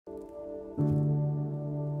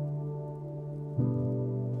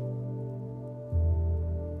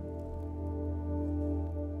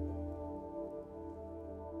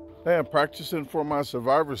Hey, I'm practicing for my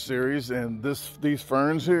Survivor series, and these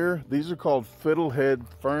ferns here, these are called Fiddlehead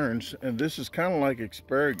Ferns, and this is kind of like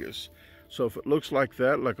asparagus. So if it looks like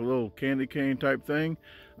that, like a little candy cane type thing,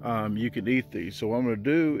 you can eat these. So what I'm going to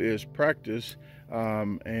do is practice,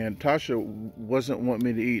 and Tasha wasn't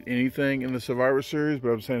wanting me to eat anything in the Survivor series, but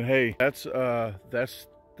I'm saying, hey, that's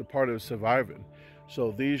the part of surviving.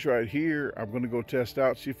 So these right here, I'm going to go test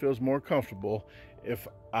out. She feels more comfortable if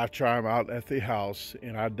I try them out at the house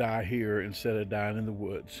and I die here instead of dying in the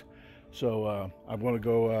woods. So I'm going to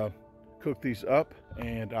go cook these up,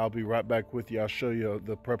 and I'll be right back with you. I'll show you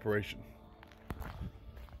the preparation.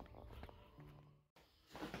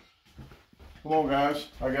 Come on, guys.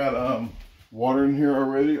 I got water in here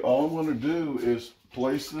already. All I'm going to do is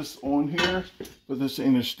place this on here, put this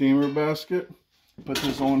in a steamer basket, put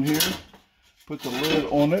this on here, put the lid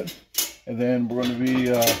on it, and then we're going to be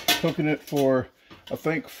cooking it for, I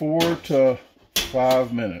think, 4 to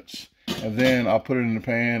 5 minutes. And then I'll put it in the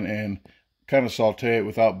pan and kind of saute it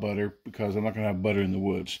without butter, because I'm not going to have butter in the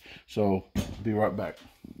woods. So, be right back.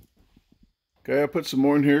 Okay, I put some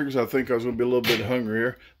more in here because I think I was going to be a little bit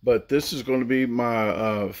hungrier. But this is going to be my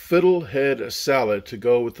fiddlehead salad to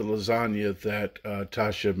go with the lasagna that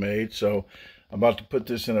Tasha made. So, I'm about to put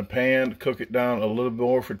this in a pan, cook it down a little bit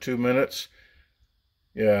more for 2 minutes.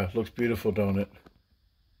 Yeah, looks beautiful, don't it?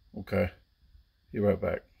 Okay, be right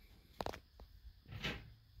back.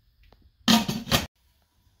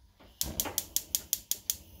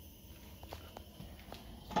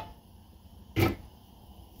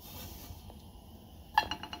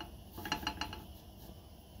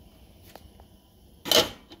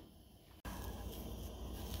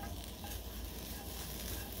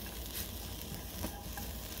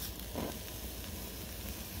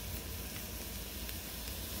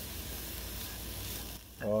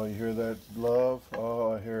 Oh, you hear that glove?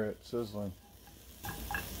 Oh, I hear it sizzling.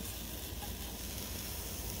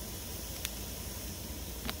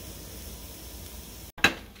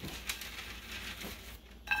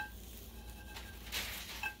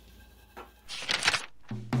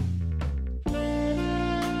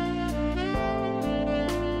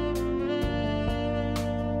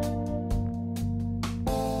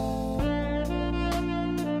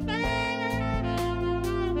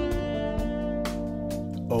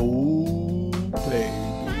 Oh, baby.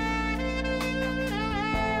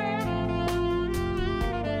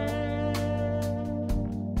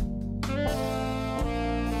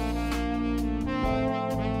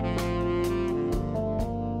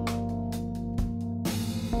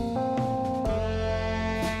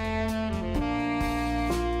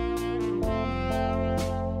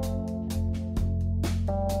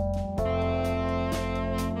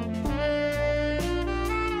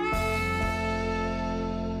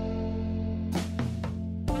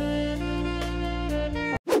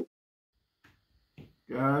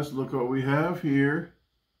 Guys, look what we have here.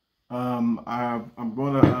 I'm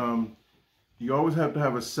gonna, you always have to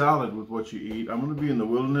have a salad with what you eat. I'm gonna be in the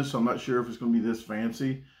wilderness, so I'm not sure if it's gonna be this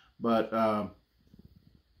fancy, but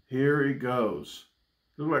here it goes.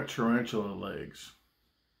 Look like tarantula legs.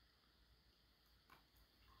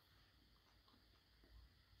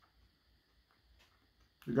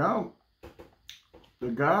 The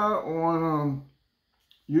guy on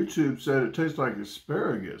YouTube said it tastes like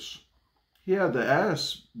asparagus. He had the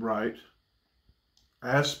ass right.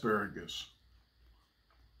 Asparagus.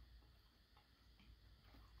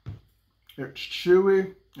 It's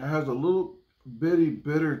chewy. It has a little bitty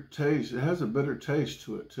bitter taste. It has a bitter taste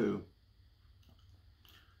to it too.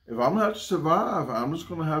 If I'm gonna have to survive, I'm just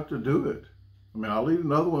gonna have to do it. I mean, I'll eat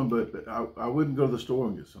another one, but I wouldn't go to the store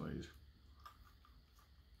and get some of these.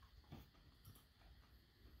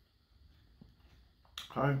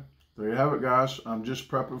 Okay. There you have it, guys. I'm just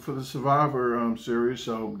prepping for the Survivor series,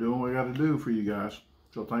 so I'm doing what I got to do for you guys.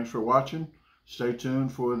 So thanks for watching. Stay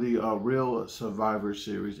tuned for the real Survivor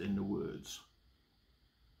series in the woods.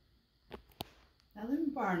 Now let me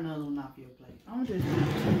borrow another one off your plate. I'm just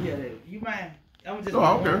you mind? I'm just.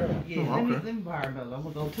 Oh, okay. Yeah, let me borrow another. I'm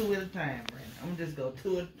gonna go 2 at a time, Brandon. I'm gonna just go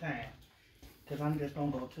 2 at a time, cause I'm just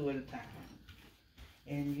gonna go 2 at a time.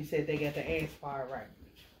 And you said they got the ass part right.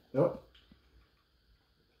 Yep.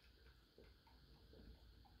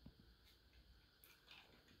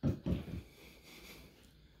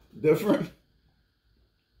 Different?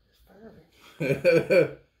 It's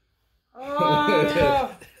perfect.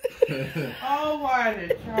 Oh, oh, why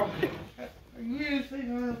is it chalky? You didn't see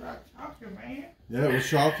nothing about chalky, man. Yeah, it was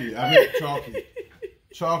chalky. I meant chalky.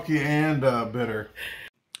 Chalky and bitter.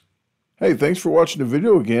 Hey, thanks for watching the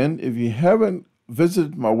video again. If you haven't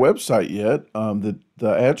visited my website yet, the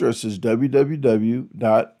address is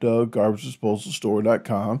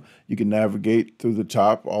www.DaGarbageDisposalstore.com. You can navigate through the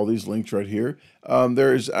top, all these links right here.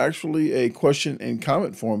 There is actually a question and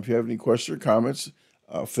comment form. If you have any questions or comments,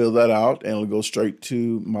 fill that out and it'll go straight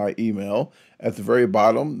to my email. At the very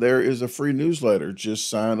bottom, there is a free newsletter. Just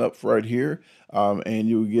sign up right here and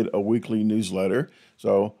you'll get a weekly newsletter.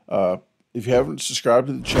 So if you haven't subscribed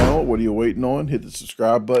to the channel, what are you waiting on? Hit the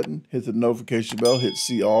subscribe button, hit the notification bell, hit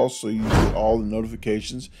see all so you get all the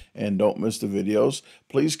notifications and don't miss the videos.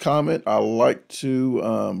 Please comment. I like to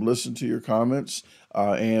listen to your comments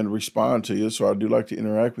and respond to you, so I do like to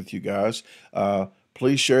interact with you guys.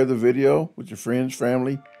 Please share the video with your friends,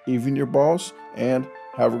 family, even your boss, and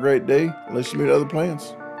have a great day. Let's meet other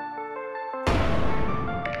plans.